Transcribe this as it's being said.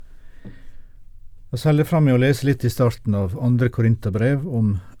Jeg holder frem med å lese litt i starten av 2. Korinterbrev om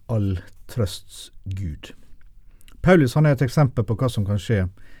all trøsts Gud. Paulus han er et eksempel på hva som kan skje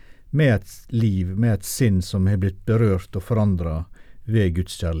med et liv, med et sinn som har blitt berørt og forandret ved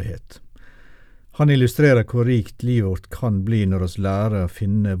Guds kjærlighet. Han illustrerer hvor rikt livet vårt kan bli når vi lærer å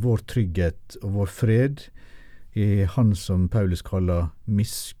finne vår trygghet og vår fred i Han som Paulus kaller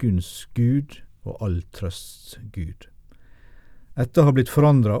miskunns Gud og all trøsts Gud. Etter å ha blitt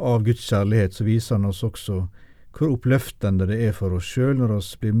forandret av Guds kjærlighet, så viser han oss også hvor oppløftende det er for oss selv når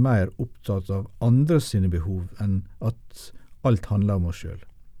vi blir mer opptatt av andre sine behov enn at alt handler om oss selv.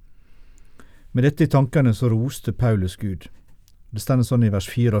 Med dette i tankene så roste Paulus Gud. Det stender sånn i vers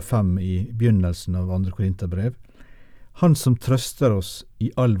 4 og 5 i begynnelsen av 2. Korinterbrev. Han som trøster oss i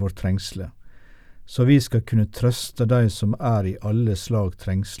all vår trengsle, så vi skal kunne trøste de som er i alle slag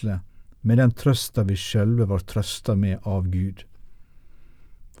trengsle, med den trøsta vi sjølve var trøsta med av Gud.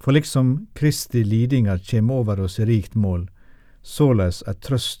 For liksom Kristi lidinger kjem over oss i rikt mål, såleis er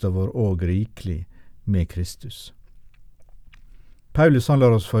trøsta vår òg rikelig med Kristus. Paulus han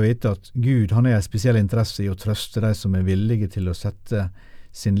lar oss få vite at Gud han er en spesiell interesse i å trøste de som er villige til å sette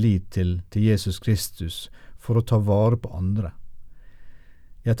sin lit til Jesus Kristus for å ta vare på andre.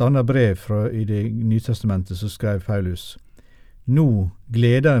 I et annet brev i det Nytestamentet så skrev Paulus: «Nå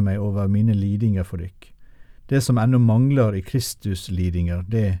gleder jeg meg over mine lidinger for dykk. Det som ennå mangler i Kristus lidinger,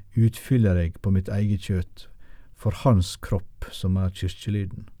 det utfyller jeg på mitt eget kjøtt, for hans kropp som er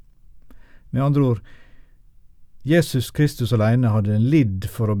kyrkjelyden.» Med andre ord, Jesus Kristus alene hadde lidd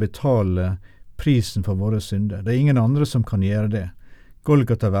for å betale prisen for våre synder. Det er ingen andre som kan gjøre det.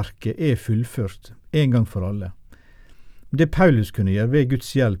 Golgata-verket er fullført, en gang for alle. Det Paulus kunne gjøre ved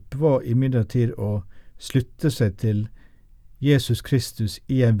Guds hjelp var imidlertid å slutte seg til Jesus Kristus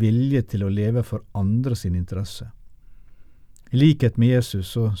i en vilje til å leve for andre sin interesse. I likhet med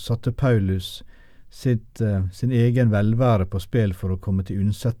Jesus så satte Paulus sin egen velvære på spill for å komme til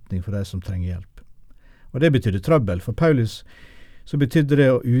unnsetning for de som trenger hjelp. Og det betydde trøbbel. For Paulus så betydde det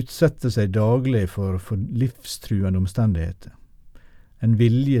å utsette seg daglig for livstruende omstendigheter. En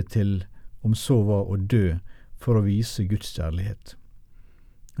vilje til, om så var, å dø for å vise Guds kjærlighet.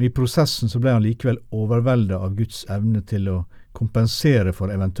 I prosessen så ble han likevel overveldet av Guds evne til å kompensere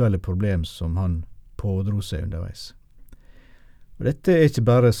for eventuelle problem som han pådro seg underveis. Og dette er ikke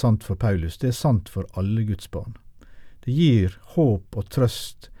bare sant for Paulus, det er sant for alle Guds barn. Det gir håp og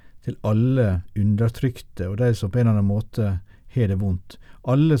trøst til alle undertrykte og de som på en eller annen måte har det vondt.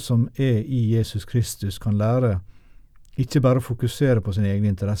 Alle som er i Jesus Kristus kan lære ikke bare å fokusere på sin egen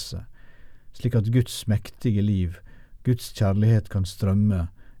interesse, slik at Guds mektige liv, Guds kjærlighet kan strømme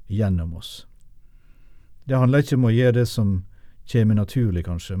gjennom oss. Det handler ikke om å gjøre det som kommer naturlig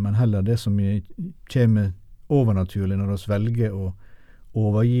kanskje, men heller det som kommer overnaturlig når vi velger å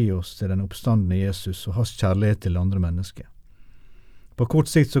overgi oss til den oppstandende Jesus og hans kjærlighet til andre mennesker. På kort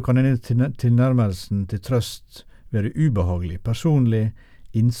sikt så kan denne tilnærmelsen til trøst være ubehagelig, personlig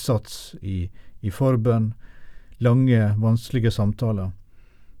innsats i forbønn, lange, vanskelige samtaler,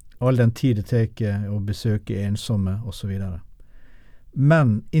 all den tid det teker å besøke ensomme osv.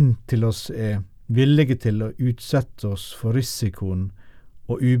 Men inntil oss er villige til å utsette oss for risikoen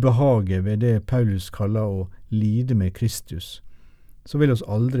og ubehaget ved det Paulus kaller å lide med Kristus, så vil oss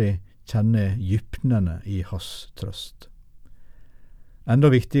aldri kjenne dybnene i hans trøst. Enda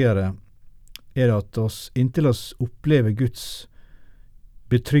viktigere er det at inntil oss opplever Guds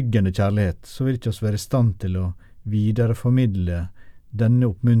betryggende kjærlighet, så vil ikke oss være i stand til å videreformidle denne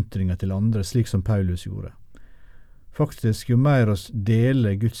oppmuntringen til andre, slik som Paulus gjorde. Faktisk, jo mer oss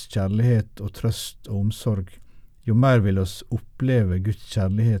deler Guds kjærlighet og trøst og omsorg, jo mer vil oss oppleve Guds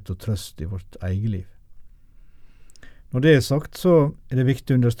kjærlighet og trøst i vårt eget liv. Når det er sagt, så er det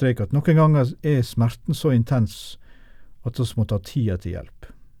viktig å understreke at noen ganger er smerten så intens at vi må ta tida til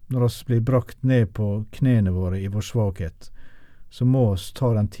hjelp. Når vi blir brakt ned på knene våre i vår svakhet, så må vi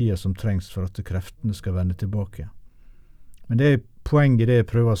ta den tida som trengs for at kreftene skal vende tilbake. Men det er poenget det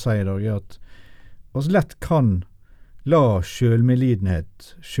jeg prøver å si i dag, er at vi lett kan la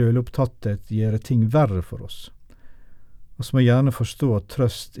sjølmedlidenhet, sjølopptatthet gjøre ting verre for oss. Vi må gjerne forstå at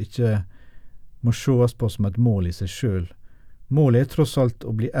trøst ikke må sees på som et mål i seg sjøl. Målet er tross alt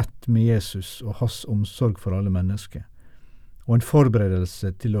å bli ett med Jesus og hans omsorg for alle mennesker, og en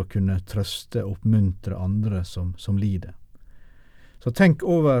forberedelse til å kunne trøste og oppmuntre andre som lider. Så tenk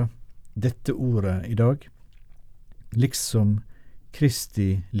over dette ordet i dag, liksom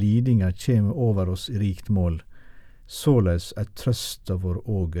Kristi lidinger kommer over oss i rikt mål, såleis er trøsta vår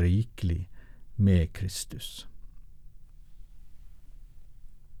òg rikelig med Kristus.